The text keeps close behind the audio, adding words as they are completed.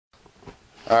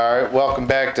All right, welcome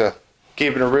back to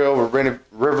Keeping It Real with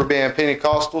Riverbend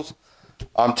Pentecostals.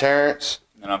 I'm Terrence.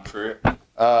 And I'm Trip.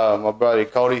 My buddy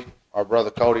Cody, our brother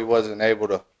Cody, wasn't able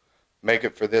to make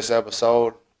it for this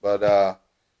episode, but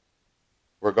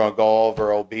we're going to go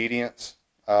over obedience.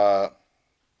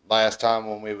 Last time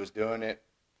when we was doing it,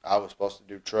 I was supposed to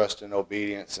do trust and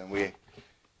obedience, and we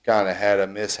kind of had a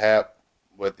mishap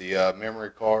with the memory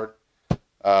card.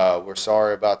 We're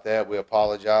sorry about that. We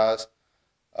apologize.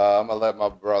 I'm going to let my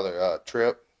brother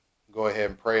Trip go ahead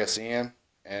and pray us in,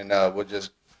 and we'll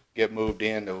just get moved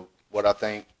into what I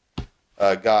think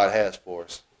God has for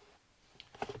us.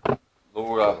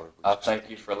 Lord, I thank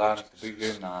you for allowing us to be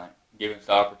here tonight, giving us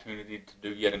the opportunity to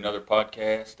do yet another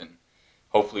podcast and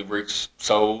hopefully reach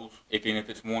souls. Even if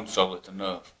it's one soul, it's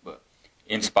enough. But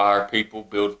inspire people,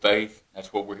 build faith.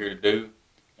 That's what we're here to do,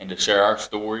 and to share our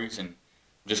stories and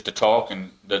just to talk.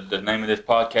 And the name of this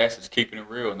podcast is Keeping It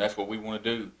Real, and that's what we want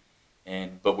to do.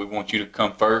 But we want you to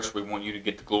come first. We want you to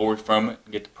get the glory from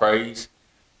it, get the praise,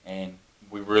 and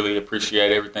we really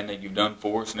appreciate everything that you've done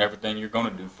for us and everything you're going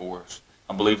to do for us.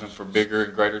 I'm believing for bigger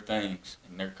and greater things,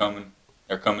 and they're coming.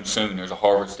 They're coming soon. There's a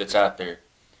harvest that's out there.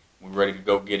 We're ready to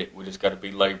go get it. We just got to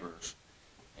be laborers.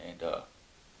 And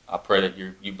I pray that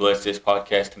you bless this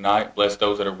podcast tonight. Bless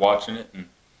those that are watching it, and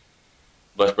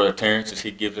bless Brother Terrence as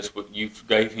he gives us what you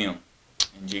gave him.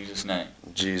 In Jesus' name.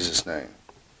 In Jesus' name.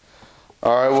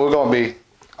 All right,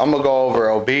 I'm going to go over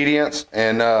obedience,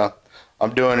 and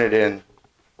I'm doing it in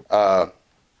the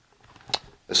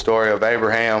story of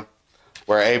Abraham,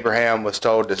 where Abraham was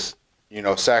told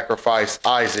to, sacrifice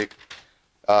Isaac,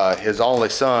 his only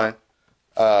son.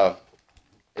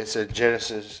 It's in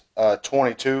Genesis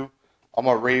 22. I'm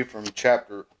going to read from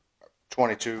chapter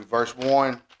 22, verse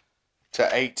 1 to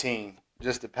 18,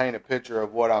 just to paint a picture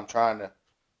of what I'm trying to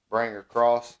bring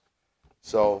across.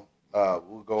 So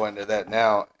we'll go into that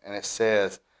now. And it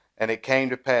says, "And it came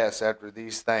to pass after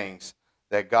these things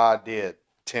that God did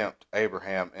tempt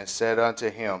Abraham, and said unto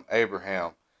him,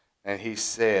 Abraham. And he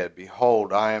said,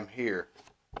 Behold, I am here,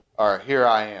 or here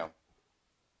I am.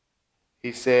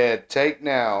 He said, Take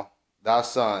now thy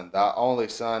son, thy only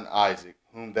son Isaac,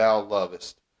 whom thou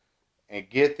lovest, and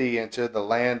get thee into the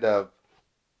land of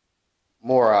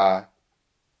Moriah,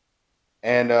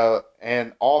 and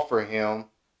offer him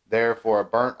there for a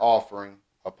burnt offering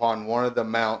upon one of the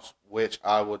mounts which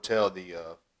I will tell thee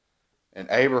of. And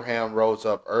Abraham rose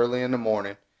up early in the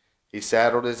morning. He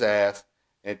saddled his ass,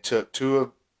 and took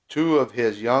two of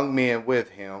his young men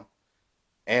with him,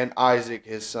 and Isaac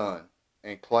his son,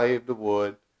 and clave the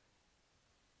wood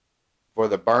for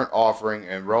the burnt offering,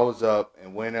 and rose up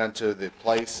and went unto the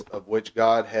place of which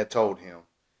God had told him.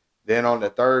 Then on the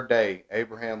third day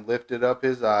Abraham lifted up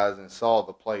his eyes, and saw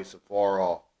the place afar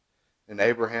off. And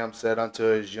Abraham said unto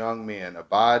his young men,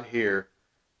 Abide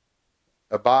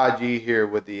ye here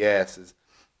with the asses,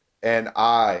 and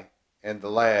I and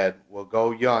the lad will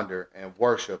go yonder and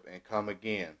worship, and come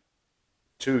again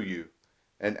to you.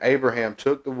 And Abraham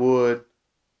took the wood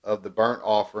of the burnt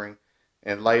offering,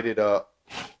 and laid it up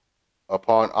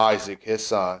upon Isaac his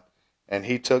son. And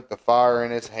he took the fire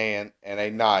in his hand, and a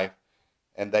knife,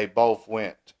 and they both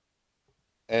went.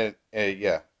 And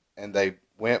they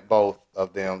went both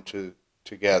of them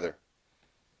together.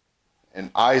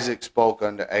 And Isaac spoke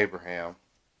unto Abraham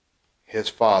his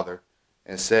father,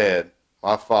 and said,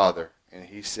 My father. And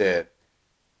he said,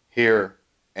 Here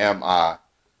am I,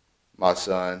 my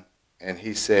son. And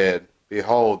he said,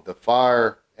 Behold, the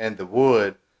fire and the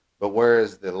wood, but where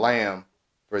is the lamb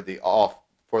for the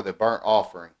burnt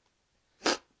offering?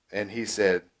 And he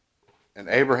said, and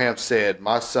Abraham said,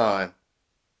 My son,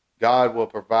 God will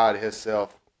provide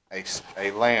himself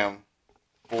a lamb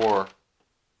for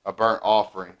a burnt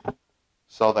offering.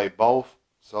 So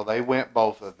they went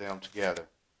both of them together.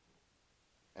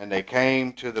 And they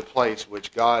came to the place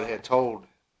which God had told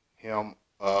him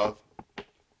of.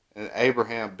 And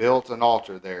Abraham built an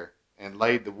altar there, and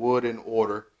laid the wood in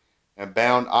order, and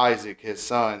bound Isaac his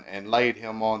son, and laid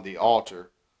him on the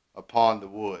altar upon the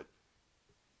wood.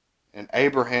 And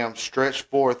Abraham stretched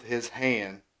forth his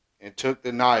hand, and took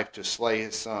the knife to slay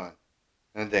his son.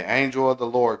 And the angel of the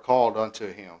Lord called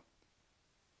unto him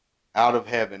out of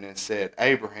heaven, and said,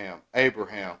 Abraham,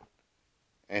 Abraham.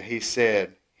 And he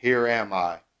said, Here am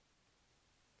I.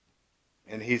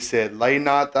 And he said, Lay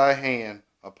not thy hand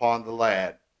upon the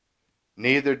lad,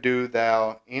 neither do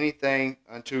thou anything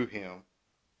unto him.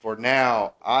 For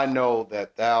now I know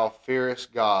that thou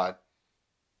fearest God,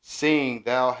 seeing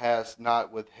thou hast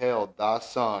not withheld thy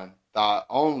son, thy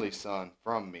only son,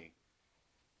 from me.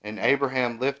 And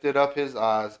Abraham lifted up his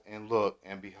eyes, and looked,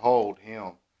 and behold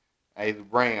him, a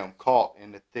ram caught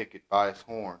in the thicket by his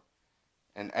horn.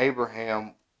 And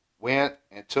Abraham went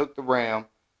and took the ram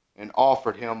and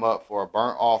offered him up for a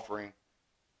burnt offering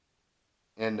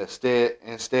in the stead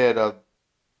of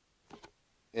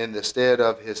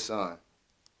his son.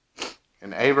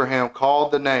 And Abraham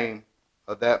called the name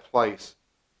of that place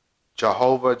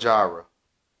Jehovah Jireh,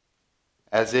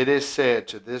 as it is said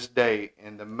to this day,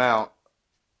 in the mount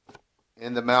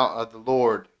of the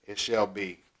Lord it shall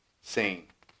be seen.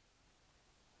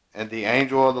 And the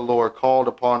angel of the Lord called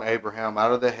upon Abraham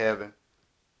out of the heaven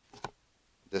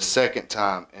the second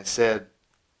time, and said,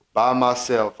 By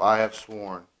myself I have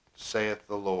sworn, saith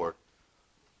the Lord,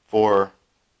 for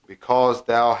because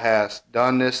thou hast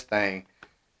done this thing,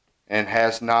 and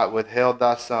hast not withheld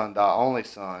thy son, thy only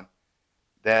son,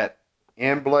 that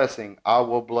in blessing I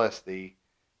will bless thee,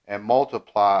 and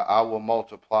multiply I will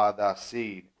multiply thy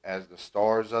seed as the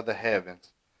stars of the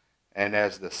heavens, and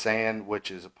as the sand which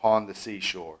is upon the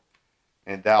seashore.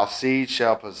 And thy seed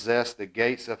shall possess the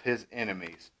gates of his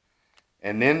enemies,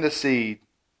 and in the seed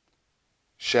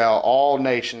shall all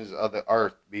nations of the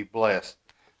earth be blessed,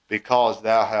 because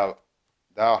thou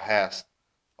hast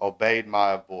obeyed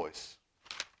my voice.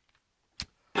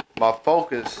 My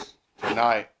focus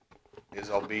tonight is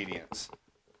obedience.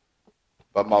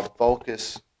 But my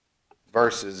focus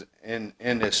verses in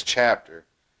this chapter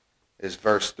is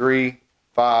verse 3,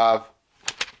 5,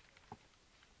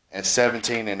 and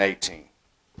 17 and 18.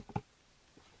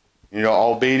 You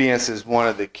know, obedience is one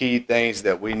of the key things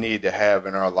that we need to have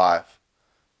in our life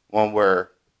when we're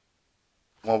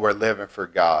living for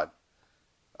God.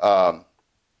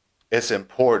 It's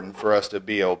important for us to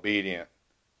be obedient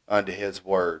unto His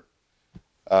word.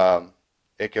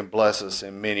 It can bless us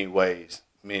in many ways,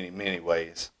 many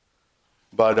ways.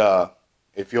 But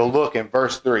if you'll look in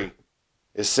verse 3,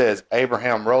 it says,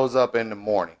 Abraham rose up in the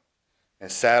morning and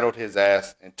saddled his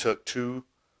ass and took 2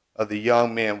 of the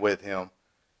young men with him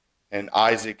and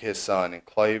Isaac his son, and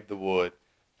clave the wood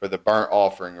for the burnt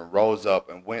offering, and rose up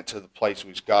and went to the place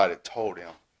which God had told him.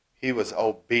 He was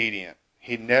obedient.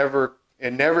 It never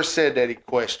said that he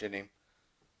questioned him,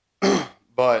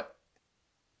 but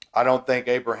I don't think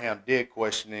Abraham did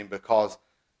question him, because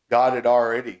God had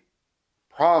already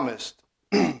promised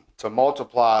to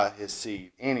multiply his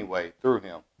seed anyway through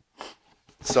him.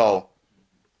 So,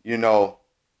 you know,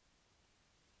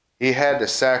 he had to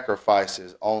sacrifice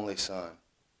his only son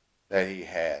that he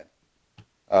had,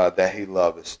 that he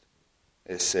lovest,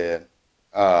 it said.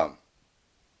 I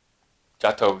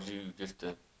told you, just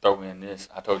to throw in this,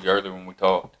 I told you earlier when we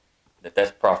talked,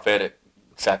 that's prophetic,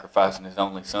 sacrificing his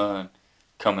only son,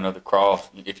 coming of the cross.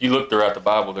 If you look throughout the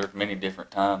Bible, there's many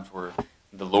different times where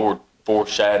the Lord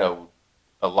foreshadowed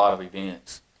a lot of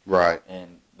events. Right.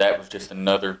 And that was just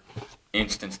another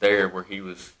instance there where he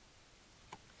was...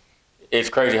 It's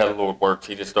crazy how the Lord works.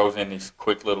 He just throws in these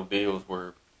quick little deals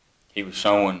where he was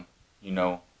showing, you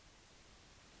know,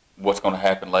 what's going to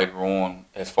happen later on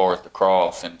as far as the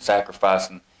cross and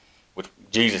sacrificing, which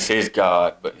Jesus is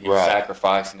God, but he was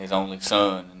sacrificing his only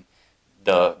son, and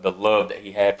the love that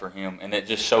he had for him, and it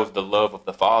just shows the love of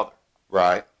the Father.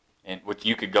 Right. And which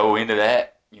you could go into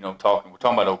that, you know, we're talking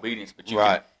about obedience, but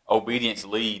obedience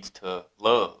leads to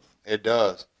love. It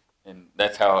does. And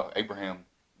that's how Abraham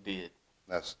did.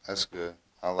 That's good.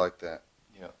 I like that.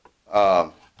 Yeah.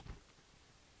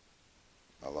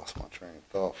 I lost my train of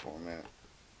thought for a minute.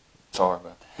 Sorry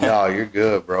about that. No, you're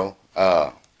good, bro.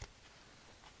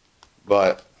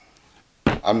 But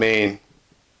I mean,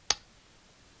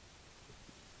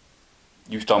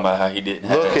 you was talking about how he didn't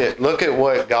have look at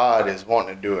what God is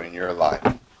wanting to do in your life.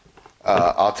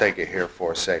 I'll take it here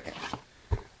for a second.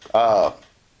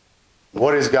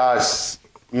 What is God's,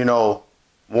 you know,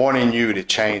 wanting you to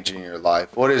change in your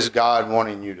life? What is God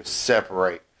wanting you to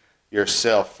separate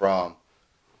yourself from?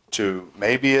 To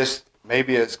maybe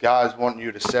it's God's wanting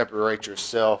you to separate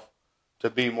yourself to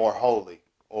be more holy,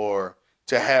 or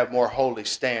to have more holy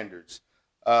standards.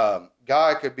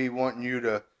 God could be wanting you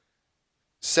to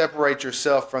separate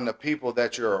yourself from the people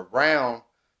that you're around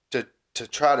to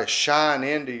try to shine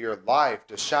into your life,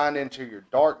 to shine into your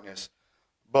darkness.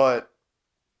 But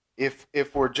if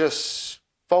we're just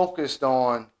focused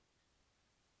on,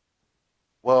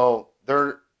 well,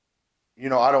 I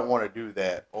don't want to do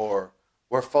that, or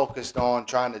we're focused on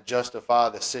trying to justify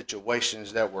the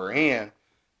situations that we're in,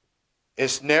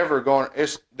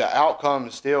 the outcome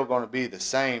is still going to be the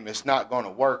same. It's not going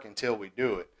to work until we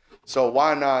do it. So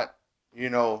why not, you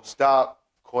know, stop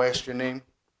questioning,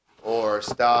 or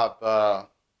stop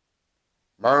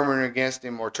murmuring against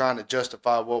him, or trying to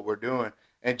justify what we're doing,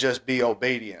 and just be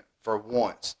obedient for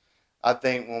once. I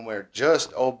think when we're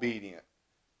just obedient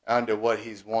under what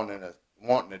he's wanting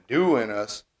to do in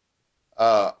us,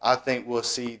 I think we'll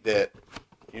see that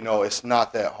it's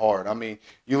not that hard. I mean,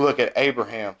 you look at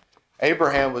Abraham.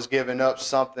 Abraham was giving up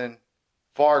something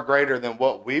far greater than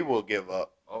what we will give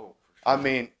up. Oh, for sure. I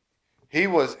mean, he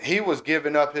was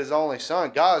giving up his only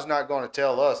son. God's not going to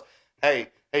tell us, hey,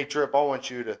 Trip, I want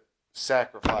you to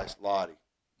sacrifice Lottie.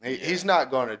 He's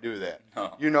not going to do that.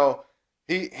 No.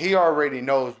 He already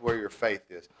knows where your faith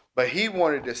is. But he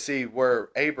wanted to see where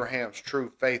Abraham's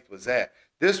true faith was at.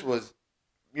 This was,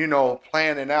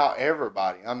 planning out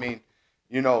everybody. I mean,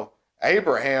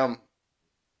 Abraham,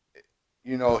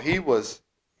 he was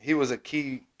a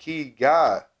key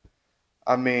guy.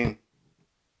 I mean,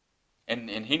 and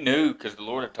he knew because the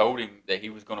Lord had told him that he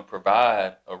was going to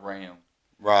provide a ram.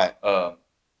 Right.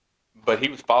 But he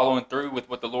was following through with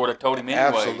what the Lord had told him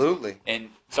anyway. Absolutely. And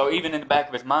so even in the back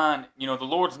of his mind, the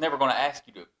Lord's never going to ask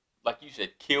you to, like you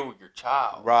said, kill your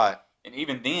child. Right. And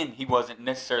even then, he wasn't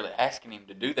necessarily asking him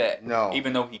to do that. No.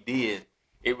 Even though he did.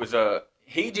 It was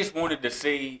he just wanted to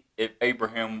see if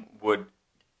Abraham would,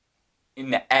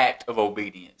 in the act of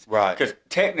obedience. Right. Because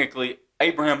technically,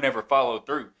 Abraham never followed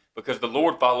through because the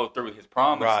Lord followed through with his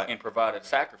promise and provided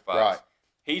sacrifice. Right.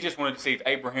 He just wanted to see if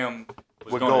Abraham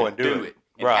was Would going to do it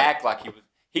and right. act like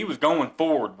he was going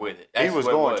forward with it. That's he was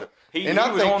what going it was. to. He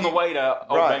was on the way to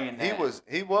obeying that.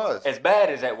 He was. As bad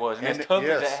as that was, and as tough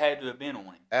yes. as that had to have been on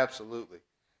him. Absolutely.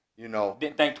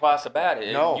 Didn't think twice about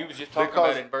it. No. You was just talking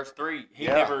about it in verse 3. He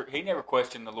never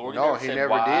questioned the Lord. No, he he never, never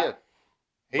why, did.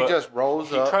 He just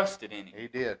rose up. He trusted in him. He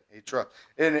did. He trusted.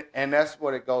 And that's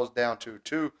what it goes down to,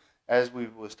 too, as we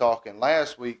was talking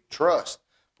last week, trust.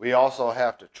 We also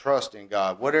have to trust in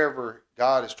God. Whatever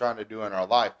God is trying to do in our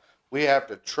life, we have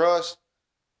to trust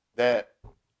that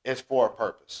it's for a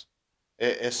purpose.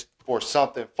 It's for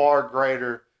something far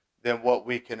greater than what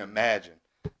we can imagine.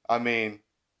 I mean,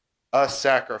 us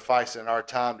sacrificing our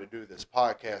time to do this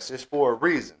podcast is for a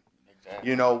reason.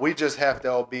 Exactly. We just have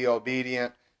to be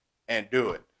obedient and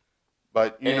do it.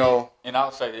 But, and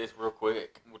I'll say this real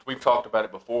quick, which we've talked about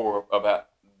it before, about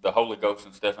the Holy Ghost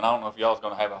and stuff, and I don't know if y'all's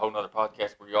going to have a whole other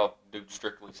podcast where y'all do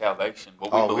strictly salvation.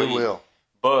 But we will.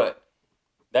 But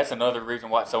that's another reason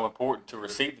why it's so important to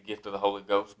receive the gift of the Holy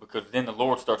Ghost, because then the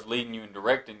Lord starts leading you and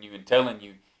directing you and telling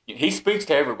you. He speaks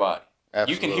to everybody.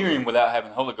 Absolutely. You can hear him without having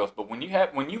the Holy Ghost, but when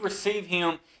you receive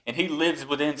him and he lives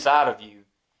within inside of you,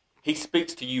 he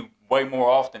speaks to you way more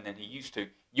often than he used to.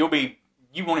 You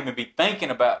won't even be thinking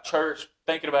about church,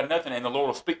 thinking about nothing, and the Lord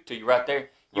will speak to you right there.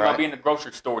 You might be in the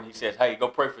grocery store and he says, hey, go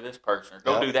pray for this person, or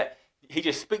go do that. He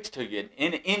just speaks to you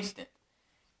in an instant.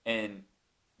 And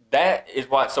that is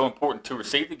why it's so important to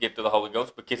receive the gift of the Holy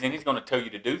Ghost, because then he's going to tell you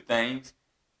to do things,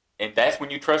 and that's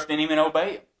when you trust in him and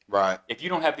obey him. Right. If you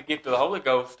don't have the gift of the Holy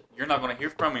Ghost, you're not going to hear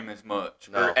from him as much.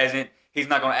 No. Or as in, he's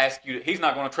not going to ask you, he's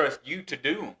not going to trust you to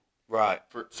do them. Right.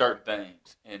 For certain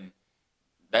things. And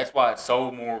that's why it's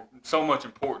so much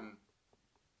important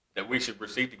that we should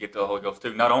receive the gift of the Holy Ghost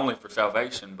too. Not only for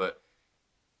salvation, but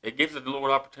it gives the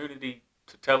Lord opportunity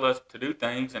to tell us to do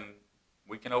things, and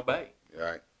we can obey.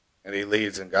 Right. And he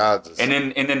leads and guides us. And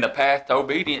then the path to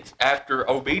obedience, after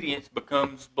obedience,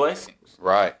 becomes blessings.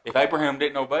 Right. If Abraham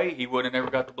didn't obey, he would have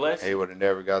never got the blessing. He would have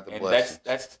never got the blessing.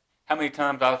 That's how many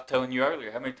times I was telling you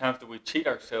earlier, how many times do we cheat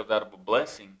ourselves out of a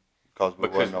blessing because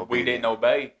we didn't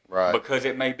obey? Right. Because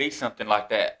it may be something like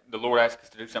that. The Lord asks us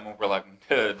to do something, we're like,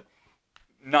 good.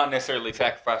 Not necessarily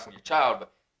sacrificing your child,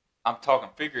 but I'm talking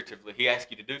figuratively. He asks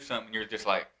you to do something, and you're just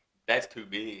like, that's too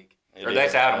big. Or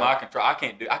that's out of my control. I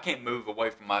can't move away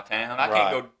from my town. I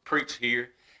can't go preach here.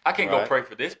 I can't go pray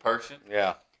for this person.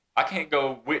 Yeah. I can't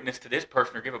go witness to this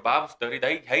person or give a Bible study.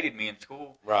 They hated me in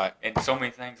school. Right. And so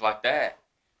many things like that.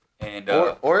 And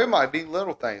or it might be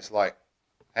little things like,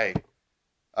 hey,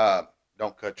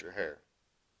 don't cut your hair.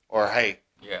 Or, hey,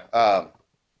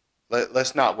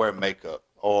 let's not wear makeup.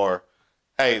 Or,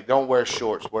 hey, don't wear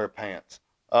shorts, wear pants.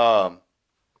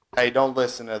 Hey, don't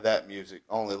listen to that music.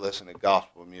 Only listen to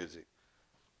gospel music.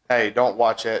 Hey, don't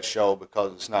watch that show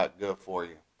because it's not good for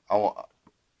you.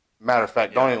 Matter of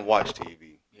fact, don't even watch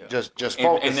TV. Yeah. Just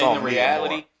focus and then on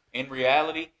in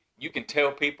reality, you can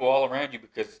tell people all around you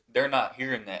because they're not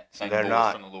hearing that same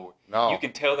voice from the Lord. No. You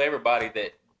can tell everybody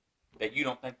that you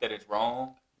don't think that it's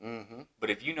wrong. Mm-hmm. But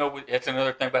if you know, that's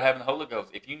another thing about having the Holy Ghost.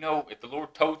 If the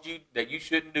Lord told you that you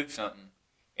shouldn't do something,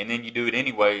 and then you do it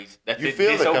anyways, that's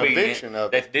feel the conviction of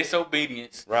it. That's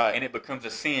disobedience, right? And it becomes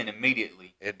a sin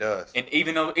immediately. It does. And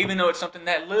even though it's something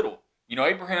that little,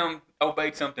 Abraham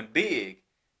obeyed something big,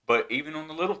 but even on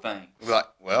the little things. Like,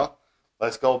 well,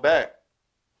 let's go back.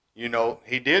 He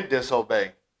did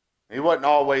disobey. He wasn't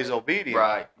always obedient.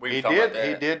 Right. He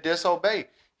did disobey.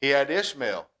 He had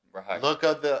Ishmael. Right. Look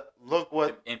what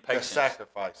the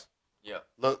sacrifice. Yeah.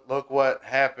 Look what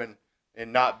happened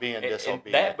and not being And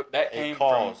disobedient.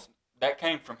 that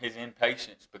came from his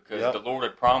impatience, because Yep. the Lord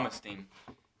had promised him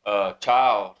a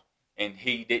child, and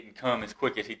he didn't come as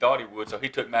quick as he thought he would. So he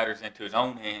took matters into his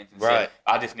own hands and said,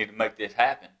 "I just need to make this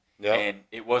happen." Yep. And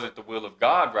it wasn't the will of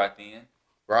God right then.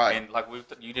 Right. And like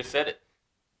you just said it,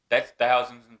 that's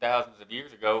thousands and thousands of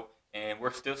years ago, and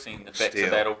we're still seeing the effects of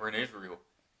that over in Israel.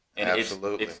 And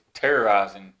Absolutely. it's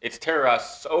terrorizing. It's terrorized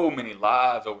so many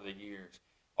lives over the years,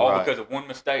 all Right. because of one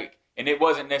mistake. And it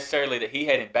wasn't necessarily that he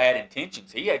had bad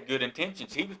intentions. He had good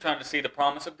intentions. He was trying to see the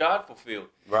promise of God fulfilled.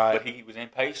 Right. But he was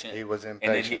impatient. He was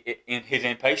impatient. And then his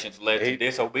impatience led to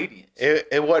disobedience.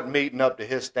 It wasn't meeting up to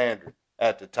his standard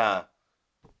at the time.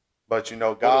 But you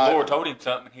know, God. Well, the Lord told him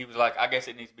something, and he was like, "I guess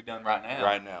it needs to be done right now."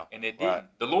 Right now. And it didn't.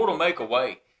 Right. The Lord will make a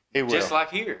way. He will. Just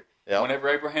like here. Yep. Whenever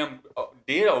Abraham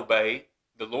did obey,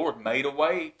 the Lord made a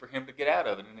way for him to get out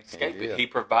of it and escape it. He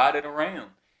provided a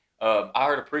ram. I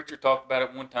heard a preacher talk about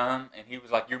it one time, and he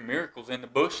was like, "Your miracle's in the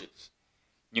bushes.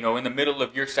 You know, in the middle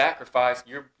of your sacrifice,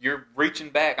 you're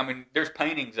reaching back." I mean, there's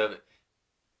paintings of it.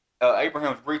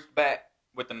 Abraham's reached back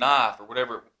with the knife or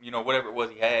whatever it was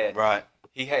he had. Right.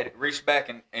 He had reached back,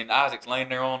 and Isaac's laying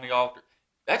there on the altar.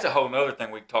 That's a whole other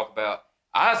thing we can talk about.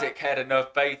 Isaac had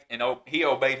enough faith, and he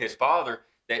obeyed his father,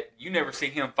 that you never see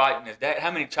him fighting his dad.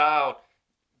 How many children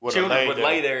would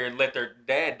lay there and let their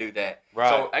dad do that? Right.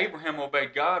 So Abraham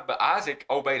obeyed God, but Isaac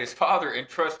obeyed his father and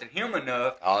trusted him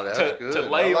enough to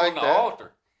lay on the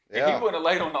altar. Yeah. If he wouldn't have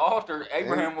laid on the altar,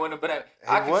 Abraham wouldn't have been.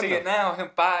 I can see it now, him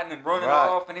fighting and running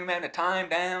off, and him having to tie him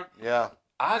down. Yeah.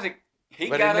 Isaac,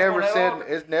 but got up on that altar.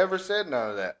 It never said none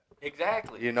of that.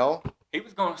 Exactly. You know? He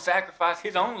was going to sacrifice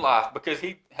his own life because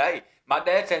my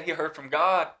dad said he heard from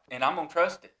God, and I'm going to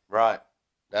trust it. Right.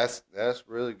 That's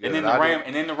really good.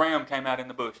 And then the ram came out in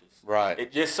the bushes. Right.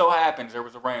 It just so happens there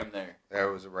was a ram there. There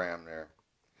was a ram there.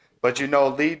 But you know,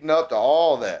 leading up to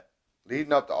all that,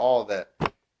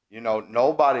 you know,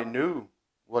 nobody knew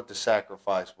what the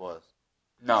sacrifice was.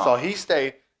 No. So he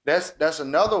stayed. That's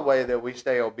another way that we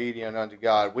stay obedient unto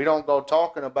God. We don't go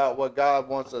talking about what God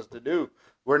wants us to do.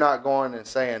 We're not going and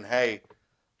saying, "Hey,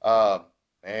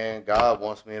 man, God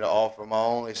wants me to offer my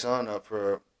only son up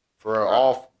for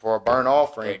a burnt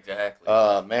offering." Exactly.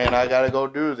 Man, I got to go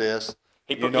do this.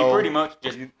 He pretty much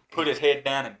just put his head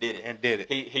down and did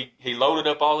it. He loaded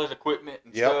up all his equipment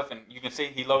and stuff, and you can see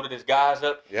he loaded his guys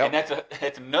up. Yep. And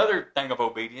that's another thing of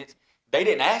obedience. They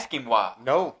didn't ask him why.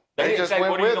 No. They didn't just say,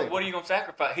 went with what are you going to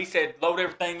sacrifice? He said, "Load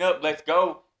everything up, let's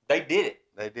go." They did it.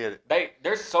 They did it.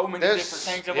 There's so many different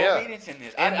things of obedience in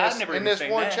this. I've never even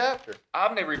seen that. Chapter.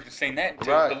 I've never even seen that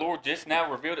until the Lord just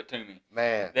now revealed it to me.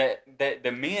 Man. That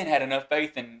the men had enough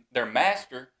faith in their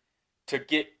master to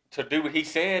do what he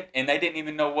said, and they didn't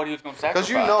even know what he was going to sacrifice.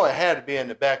 Because you know it had to be in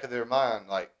the back of their mind,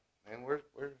 like, man, where's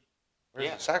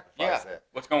the sacrifice at?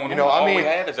 What's going on? You know, all we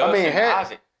have is us and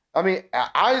Isaac. I mean,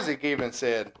 Isaac even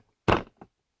said,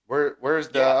 "Where's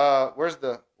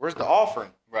the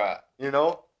offering?" Right. You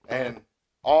know, and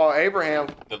all Abraham,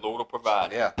 the Lord will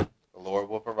provide. Yeah, the Lord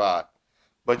will provide.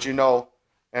 But you know,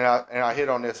 and I hit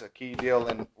on this a key deal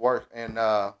in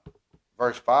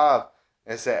verse 5.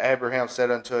 It said, "Abraham said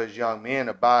unto his young men,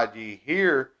 Abide ye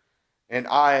here, and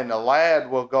I and the lad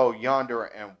will go yonder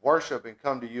and worship and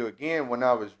come to you again." When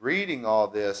I was reading all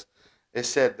this, it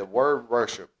said the word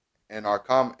worship in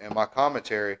my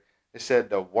commentary. It said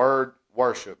the word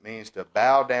worship means to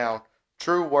bow down.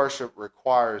 True worship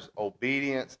requires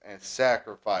obedience and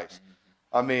sacrifice.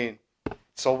 Mm-hmm. I mean,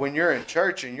 so when you're in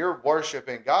church and you're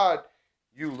worshiping God,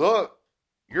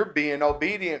 you're being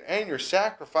obedient and you're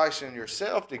sacrificing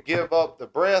yourself to give up the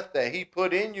breath that He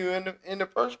put in you in the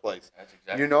first place. That's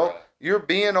exactly right. You're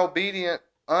being obedient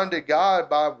unto God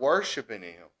by worshiping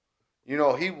Him. You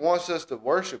know, He wants us to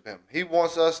worship Him. He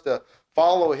wants us to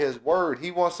follow His word.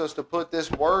 He wants us to put this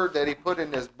word that He put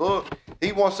in this book,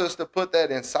 He wants us to put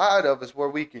that inside of us where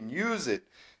we can use it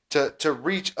to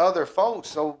reach other folks.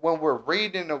 So when we're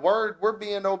reading the word, we're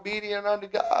being obedient unto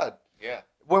God. Yeah.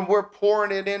 When we're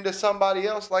pouring it into somebody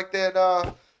else, like that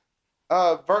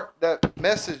that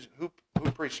message who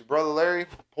preached it, Brother Larry,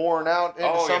 pouring out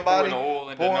into somebody, pouring oil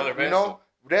into another vessel. You know,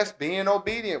 that's being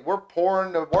obedient. We're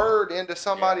pouring the word into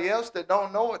somebody else that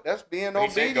don't know it. That's being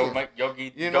obedient. Go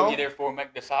ye therefore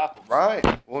make disciples. Right.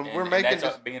 When we're making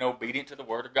that's being obedient to the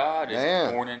word of God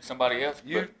is pouring into somebody else.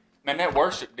 Man, that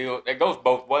worship deal, that goes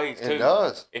both ways too. It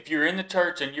does. If you're in the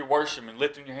church and you're worshiping,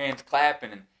 lifting your hands,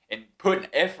 clapping, and putting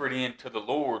effort into the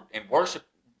Lord and worship,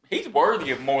 He's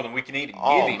worthy of more than we can even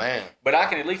give Him. Man. But I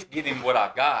can at least give Him what I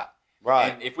got.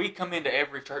 Right. And if we come into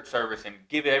every church service and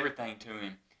give everything to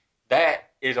Him, that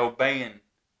is obeying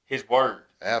His word.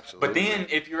 Absolutely. But then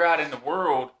if you're out in the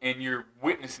world and you're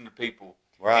witnessing to people,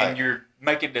 Right. And you're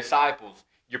making disciples.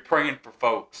 You're praying for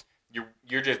folks.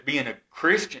 You're just being a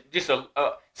Christian. Just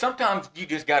sometimes you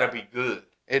just got to be good.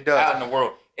 It does. Out in the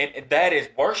world. And that is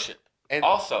worship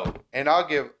also. And I'll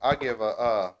give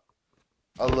a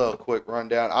little quick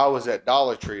rundown. I was at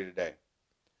Dollar Tree today,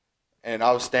 and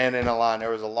I was standing in a line. There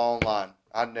was a long line.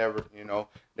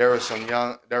 There was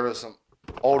some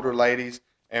older ladies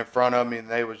in front of me, and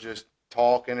they was just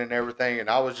talking and everything, and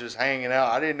I was just hanging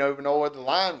out. I didn't even know where the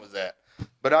line was at,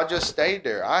 but I just stayed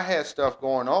there. I had stuff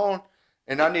going on,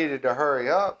 and I needed to hurry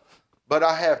up, but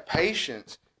I have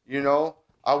patience.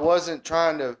 I wasn't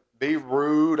trying to be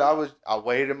rude. I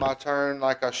waited my turn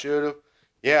like I should have.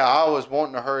 Yeah, I was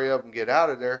wanting to hurry up and get out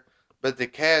of there, but the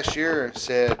cashier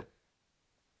said,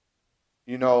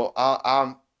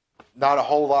 I'm not a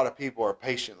whole lot of people are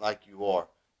patient like you are.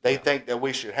 They think that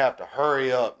we should have to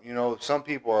hurry up. Some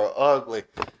people are ugly.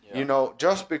 Yeah.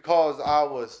 Just because I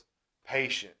was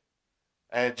patient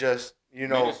and just,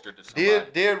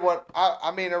 did what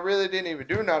I really didn't even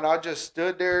do nothing. I just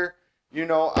stood there,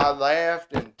 I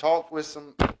laughed and talked with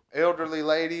some elderly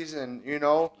ladies and,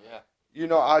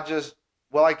 I just,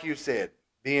 well, like you said,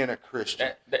 being a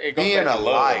Christian, being a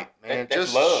light, man,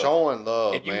 just love. Showing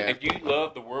love, man. If you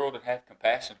love the world and have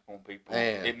compassion upon people,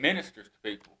 it ministers to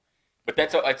people. But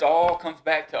it's all comes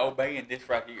back to obeying this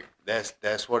right here.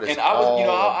 That's what it's all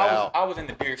about. I was in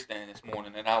the deer stand this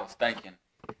morning, and I was thinking,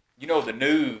 the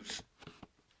news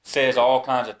says all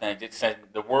kinds of things. It says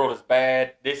the world is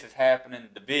bad, this is happening,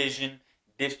 division,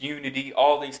 disunity,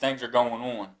 all these things are going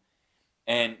on.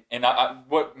 And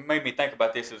what made me think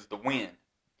about this is the wind.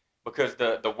 Because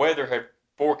the weather had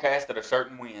forecasted a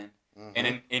certain wind, mm-hmm.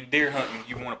 and in deer hunting,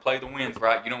 you want to play the winds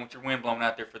right. You don't want your wind blowing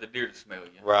out there for the deer to smell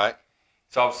you. Right.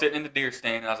 So I was sitting in the deer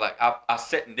stand, and I was like, I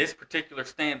sat in this particular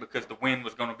stand because the wind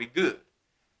was going to be good.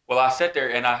 Well, I sat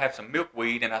there, and I have some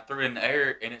milkweed, and I threw it in the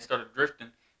air, and it started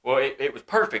drifting. Well, it was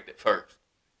perfect at first.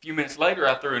 A few minutes later,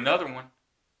 I threw another one,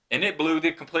 and it blew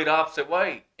the complete opposite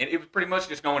way. And it was pretty much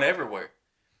just going everywhere.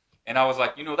 And I was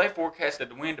like, they forecasted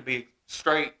the wind to be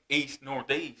straight east,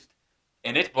 northeast.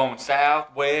 And it's blowing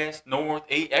south, west, north,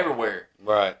 east, everywhere.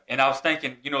 Right. And I was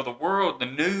thinking, the world, the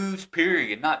news,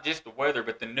 period, not just the weather,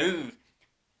 but the news.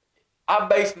 I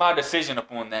based my decision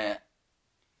upon that.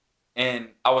 And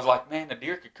I was like, man, the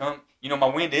deer could come. My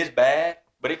wind is bad,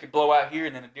 but it could blow out here,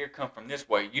 and then the deer come from this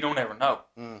way. You don't ever know.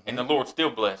 Mm-hmm. And the Lord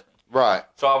still blessed me. Right.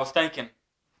 So I was thinking,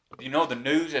 the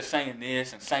news is saying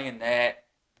this and saying that.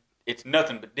 It's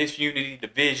nothing but disunity,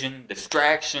 division,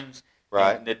 distractions.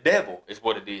 Right. And the devil is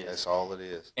what it is. That's all it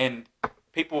is. And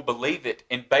people believe it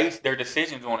and base their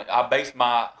decisions on it. I based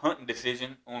my hunting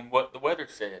decision on what the weather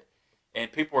said.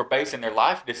 And people are basing their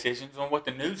life decisions on what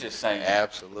the news is saying.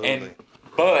 Absolutely.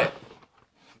 But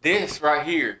this right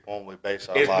here when we base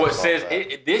our is life what says,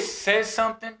 this says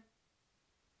something,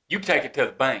 you take it to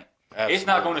the bank. Absolutely. It's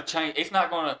not going to change. It's not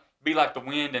going to be like the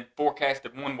wind and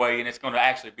forecasted one way, and it's going to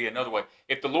actually be another way.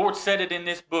 If the Lord said it in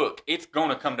this book, it's going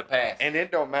to come to pass. And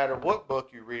it don't matter what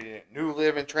book you read it, New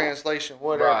Living Translation,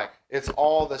 whatever. Right. It's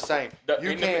all the same.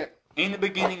 In the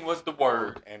beginning was the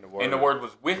Word, and the Word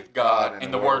was with God,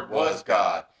 and the Word was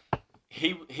God.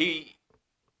 He,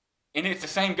 and it's the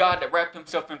same God that wrapped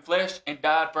Himself in flesh and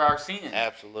died for our sins.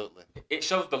 Absolutely. It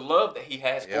shows the love that He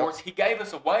has for us. He gave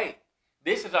us a way.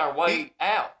 This is our way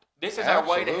out. This is our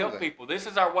way to help people. This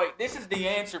is our way. This is the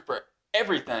answer for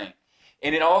everything.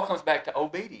 And it all comes back to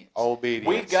obedience. Obedience.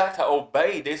 We've got to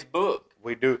obey this book.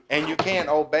 We do. And you can't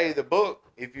obey the book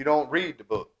if you don't read the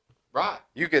book. Right.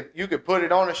 You could put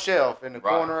it on a shelf in the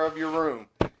corner of your room,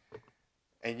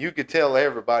 and you could tell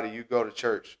everybody you go to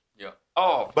church. Yeah.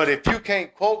 Oh. But if you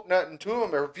can't quote nothing to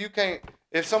them, or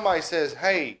if somebody says,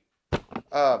 hey,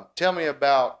 tell me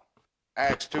about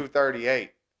Acts 2:38,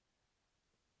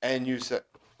 and you say,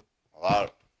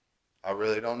 I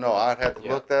really don't know. I'd have to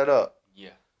look that up. Yeah.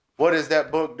 What is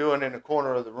that book doing in the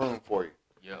corner of the room for you?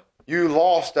 Yeah. You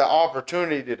lost the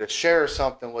opportunity to share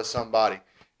something with somebody,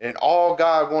 and all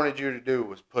God wanted you to do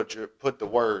was put the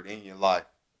word in your life.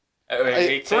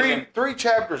 Three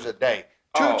chapters a day,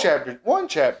 chapters, 1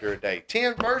 chapter a day,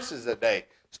 10 verses a day.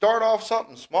 Start off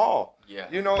something small. Yeah.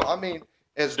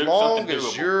 As long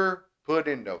as you're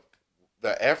putting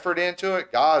the effort into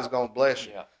it, God's gonna bless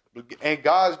you. Yeah. And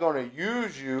God's going to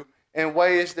use you in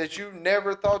ways that you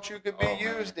never thought you could be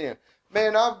used in.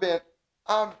 Man, I've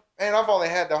only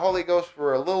had the Holy Ghost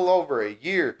for a little over a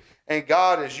year, and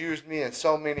God has used me in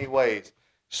so many ways,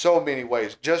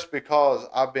 just because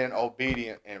I've been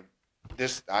obedient. And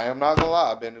this, I am not going to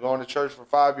lie, I've been going to church for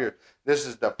 5 years. This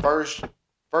is the first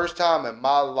time in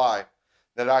my life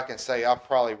that I can say I've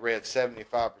probably read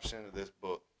 75% of this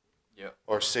book. Yeah.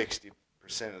 Or 60%.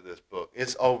 50% of this book.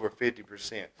 It's over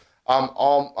 50%. I'm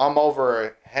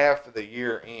over half of the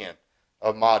year in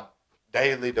of my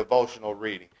daily devotional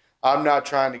reading. I'm not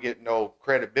trying to get no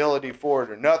credibility for it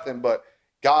or nothing, but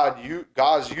God's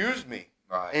used me.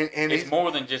 Right. And it's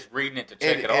more than just reading it to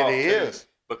check it off. It is.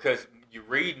 Because you're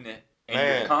reading it and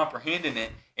Man. you're comprehending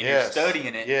it and Yes. you're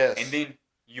studying it, Yes. and then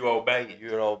you obey it.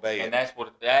 You obey it. And that's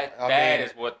what that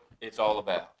is what it's all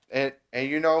about. And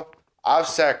I've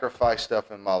sacrificed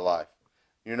stuff in my life.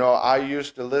 I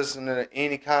used to listen to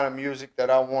any kind of music that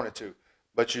I wanted to,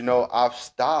 but I've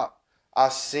stopped.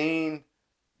 I've seen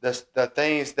the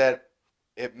things that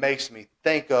it makes me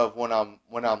think of when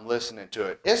I'm listening to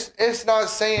it. It's not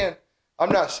saying I'm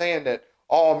not saying that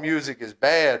all music is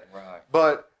bad, right?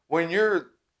 But when you're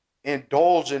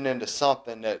indulging into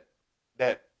something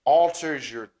that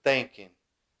alters your thinking,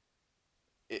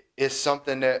 it's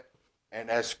something that, and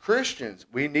as Christians,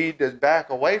 we need to back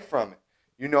away from it.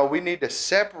 We need to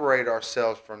separate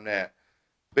ourselves from that,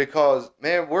 because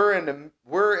man, we're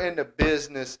in the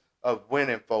business of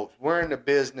winning folks. We're in the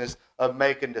business of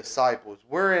making disciples.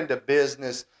 We're in the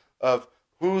business of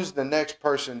who's the next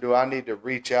person do I need to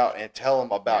reach out and tell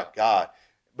them about God.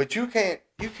 But you can't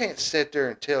sit there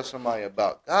and tell somebody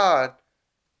about God.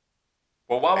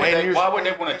 Well, why would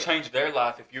they want to change their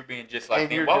life if you're being just like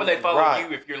them? Why would they follow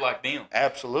you if you're like them?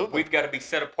 Absolutely. We've got to be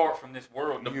set apart from this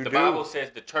world. The Bible says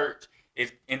the church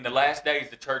is, in the last days,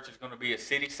 the church is going to be a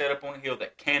city set up on a hill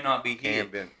that cannot be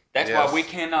hid. That's why we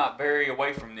cannot vary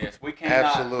away from this. We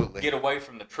cannot get away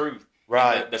from the truth.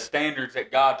 Right. And the standards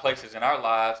that God places in our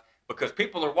lives, because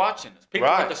people are watching us. People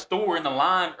at the store, in the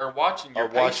line, are watching your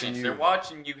patience. They're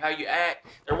watching you, how you act.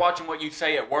 They're watching what you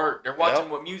say at work. They're watching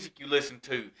what music you listen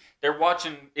to. They're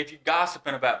watching if you're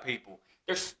gossiping about people.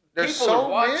 There's people so are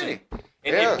watching.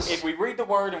 Many. And if we read the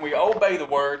Word and we obey the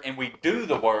Word and we do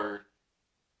the Word,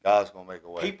 God's going to make a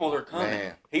way. People are coming.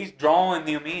 Man. He's drawing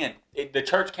them in. The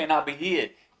church cannot be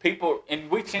hid. People, and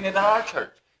we've seen it in our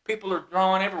church. People are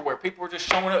drawing everywhere. People are just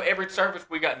showing up. Every service,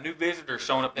 we got new visitors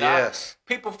showing up.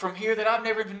 People from here that I've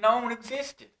never even known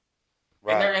existed.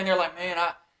 Right. And they're like, man,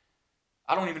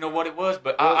 I don't even know what it was,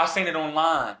 but I seen it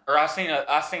online, or I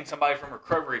seen somebody from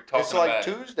recovery talking about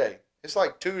it. It's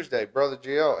like Tuesday. Brother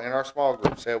GL in our small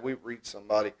group said we reached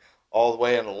somebody all the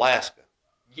way in Alaska.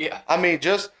 Yeah. I mean,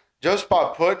 just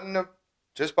by putting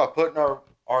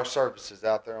our services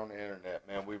out there on the internet,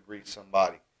 man, we've reached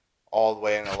somebody all the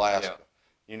way in Alaska. Yeah.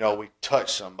 We touched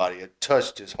somebody. It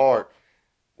touched his heart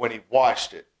when he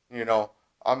watched it.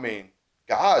 I mean,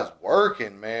 God's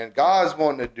working, man. God's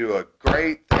wanting to do a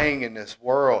great thing in this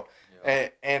world. Yeah.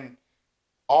 And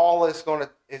all it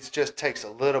just takes a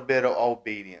little bit of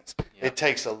obedience. Yeah. It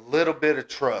takes a little bit of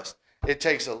trust. It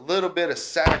takes a little bit of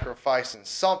sacrifice and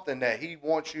something that he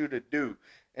wants you to do.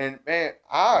 And man,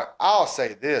 I'll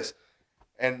say this,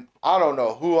 and I don't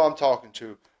know who I'm talking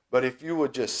to, but if you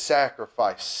would just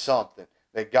sacrifice something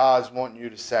that God's wanting you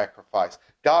to sacrifice.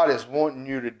 God is wanting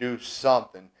you to do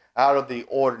something out of the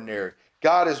ordinary.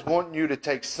 God is wanting you to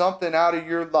take something out of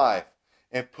your life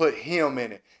and put him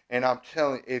in it. And I'm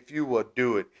telling you, if you would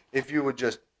do it, if you would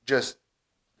just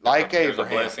like Abraham. There's a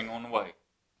blessing on the way.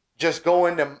 Just go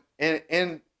in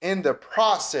the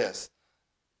process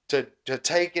to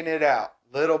taking it out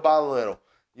little by little.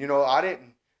 I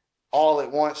didn't all at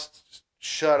once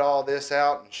shut all this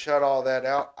out and shut all that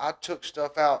out. I took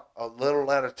stuff out a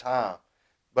little at a time.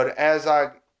 But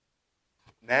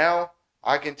now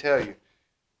I can tell you,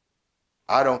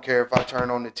 I don't care if I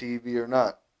turn on the TV or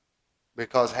not,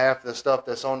 because half the stuff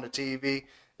that's on the TV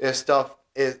is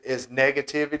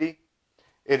negativity.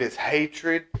 It is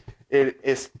hatred. It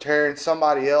is tearing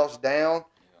somebody else down.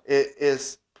 It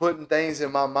is putting things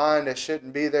in my mind that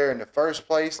shouldn't be there in the first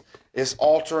place. It's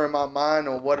altering my mind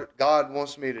on what God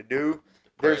wants me to do.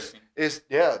 There's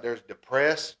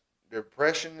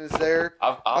depression is there.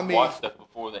 I've watched stuff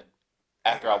before that.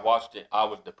 After I watched it, I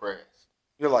was depressed.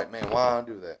 You're like, man, why I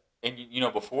do that? And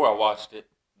before I watched it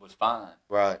was fine.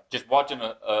 Right. Just watching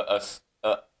a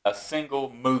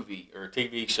single movie or a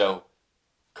TV show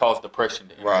caused depression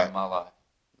to enter in my life.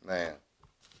 Man.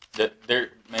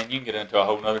 Man, you can get into a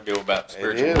whole other deal about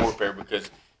spiritual warfare,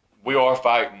 because we are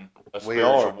fighting a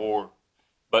spiritual war.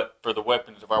 But for the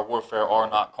weapons of our warfare are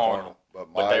not carnal,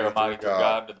 but they are mighty through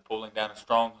God to the pulling down of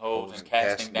strongholds and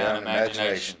casting down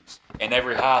imaginations, and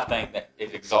every high thing that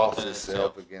is exalted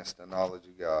itself against the knowledge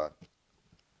of God.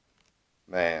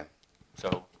 Man.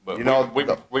 So, but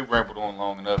we've rambled on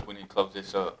long enough. We need to close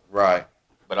this up. Right.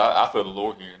 But I feel the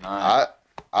Lord here tonight.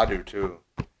 I do too.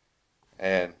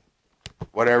 And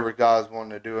whatever God's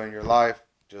wanting to do in your life,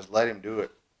 just let him do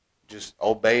it. Just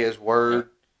obey his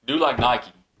word. Do like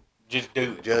Nike. Just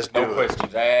do it. Just do no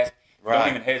questions asked. Right. Don't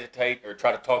even hesitate or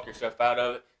try to talk yourself out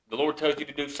of it. The Lord tells you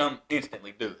to do something,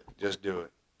 instantly do it. Just do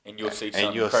it. And you'll see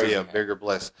and you'll see a bigger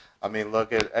blessing. I mean,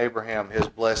 look at Abraham. His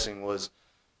blessing was,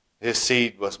 his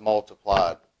seed was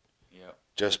multiplied. Yeah.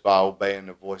 Just by obeying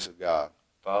the voice of God.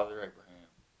 Father Abraham.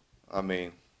 I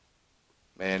mean,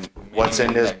 man, what's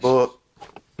in this book,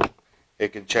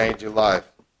 it can change your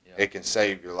life. Yeah. It can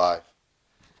save your life.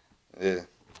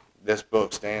 This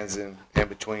book stands in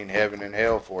between heaven and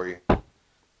hell for you.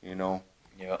 You know.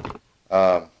 Yeah.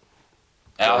 And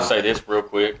I'll say this real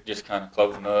quick, just kind of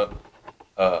closing up.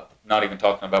 Not even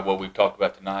talking about what we've talked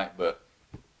about tonight, but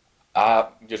I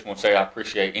just want to say I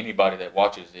appreciate anybody that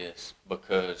watches this,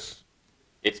 because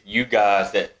it's you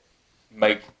guys that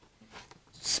make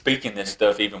speaking this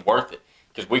stuff even worth it.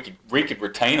 Because we could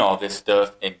retain all this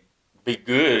stuff and be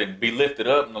good and be lifted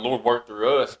up, and the Lord work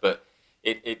through us. But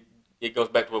it goes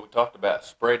back to what we talked about,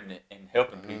 spreading it and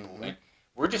helping people. And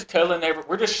we're just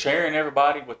sharing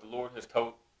everybody what the Lord has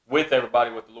told. With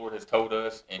everybody what the Lord has told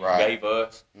us and gave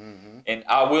us. Mm-hmm. And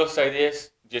I will say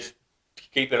this, just to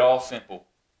keep it all simple,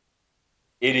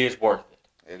 it is worth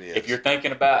it. It is. If you're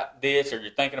thinking about this, or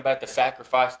you're thinking about the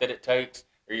sacrifice that it takes,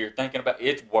 or you're thinking about,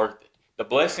 it's worth it. The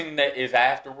blessing that is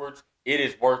afterwards, it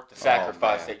is worth the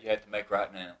sacrifice that you have to make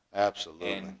right now.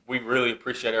 Absolutely. And we really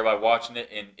appreciate everybody watching it.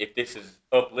 And if this is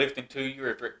uplifting to you, or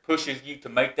if it pushes you to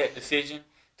make that decision,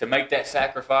 to make that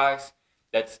sacrifice,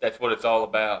 that's what it's all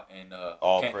about. And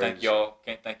thank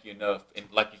you enough. And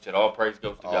like you said, all praise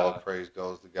goes to God. All praise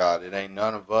goes to God. It ain't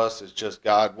none of us. It's just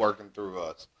God working through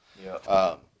us.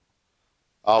 Yeah.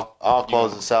 I'll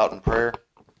close this out in prayer.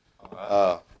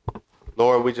 All right.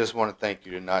 Lord, we just want to thank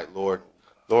you tonight, Lord.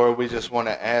 Lord, we just want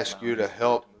to ask you to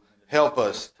help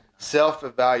us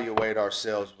self-evaluate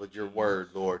ourselves with your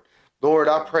word, Lord. Lord,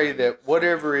 I pray that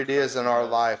whatever it is in our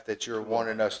life that you're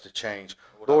wanting us to change,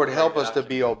 Lord, help us to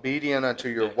be obedient unto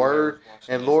your word.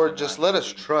 And Lord, just let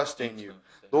us trust in you.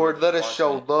 Lord, let us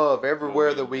show love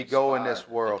everywhere that we go in this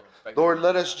world. Lord,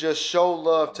 let us just show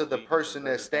love to the person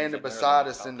that's standing beside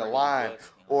us in the line.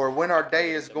 Or when our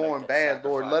day is going bad,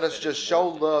 Lord, let us just show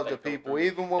love to people,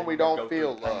 even when we don't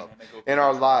feel love in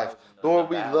our life. Lord,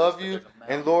 we love you,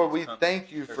 and Lord, we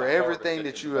thank you for everything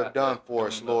that you have done for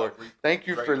us, Lord. Thank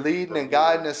you for leading and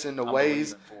guiding us in the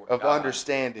ways of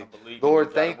understanding.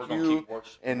 Lord, thank you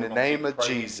in the name of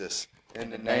Jesus.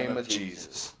 In the name of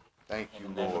Jesus. Thank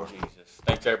you, Lord.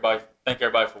 Thanks, everybody. Thank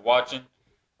everybody for watching.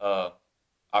 I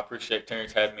appreciate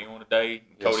Terrence having me on today.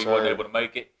 Cody wasn't able to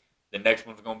make it. The next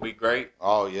one's going to be great.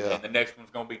 Oh, yeah. And the next one's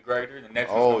going to be greater. The next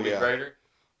one's going to be greater.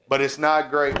 But it's not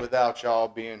great without y'all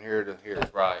being here to hear.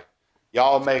 That's right.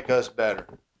 Y'all make us better.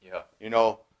 Yeah. You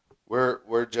know,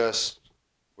 we're just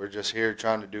here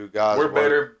trying to do God's work. We're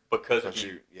better because of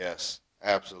you. Yes,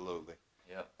 absolutely.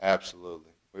 Yeah.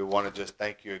 Absolutely. We want to just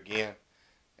thank you again,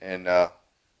 and I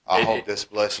hope this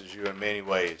blesses you in many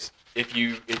ways. If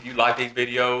you like these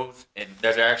videos, and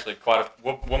there's actually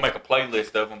we'll make a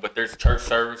playlist of them, but there's church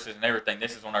services and everything.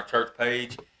 This is on our church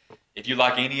page. If you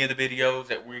like any of the videos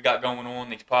that we got going on,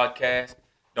 these podcasts,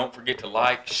 don't forget to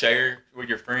like, share with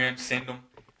your friends, send them.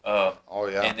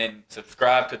 And then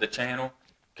subscribe to the channel,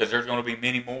 because there's going to be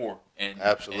many more. And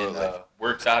absolutely. And,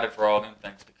 we're excited for all them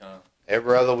things to come.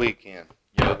 Every other weekend,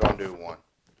 we're going to do one.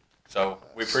 So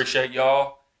we appreciate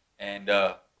y'all, and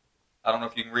I don't know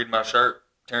if you can read my shirt.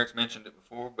 Terrence mentioned it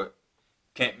before, but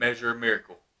can't measure a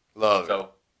miracle. Love it.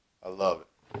 I love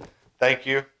it. Thank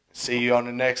you. See you on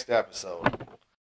the next episode.